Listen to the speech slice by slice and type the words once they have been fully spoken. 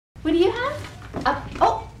What do you have?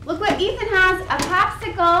 Oh, look what Ethan has, a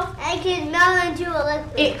popsicle. I can melt into a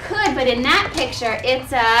liquid. It could, but in that picture,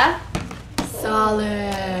 it's a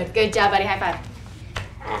solid. Good job, buddy. High five.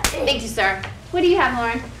 Thank you, sir. What do you have,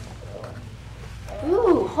 Lauren?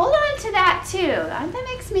 Ooh, hold on to that, too. That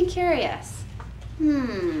makes me curious.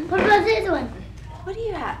 What about this one? What do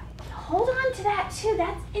you have? Hold on to that, too.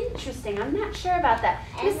 That's interesting. I'm not sure about that.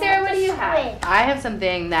 Miss Sarah, what do you have? I have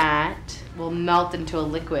something that will melt into a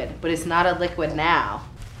liquid, but it's not a liquid now.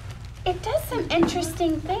 It does some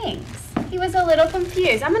interesting things. He was a little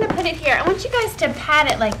confused. I'm going to put it here. I want you guys to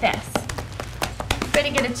pat it like this.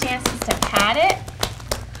 Everybody get a chance to pat it.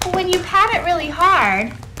 But when you pat it really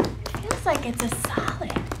hard, it feels like it's a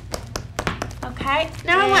solid. Okay?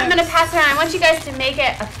 Now I'm going to pass it around. I want you guys to make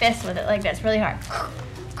it a fist with it like this, really hard.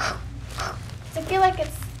 Does it feel like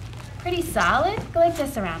it's pretty solid? Go like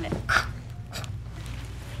this around it.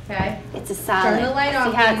 Okay. It's a solid. Turn the light on.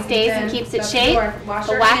 See how it stays and keeps its shape? But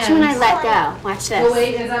watch when I let go. Watch this. Oh,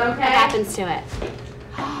 wait, is that okay? What happens to it?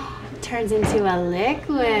 It turns into a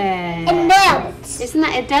liquid. It melts. Isn't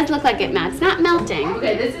that? It does look like it melts. It's not melting.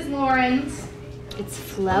 Okay, this is Lauren's. It's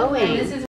flowing. And this is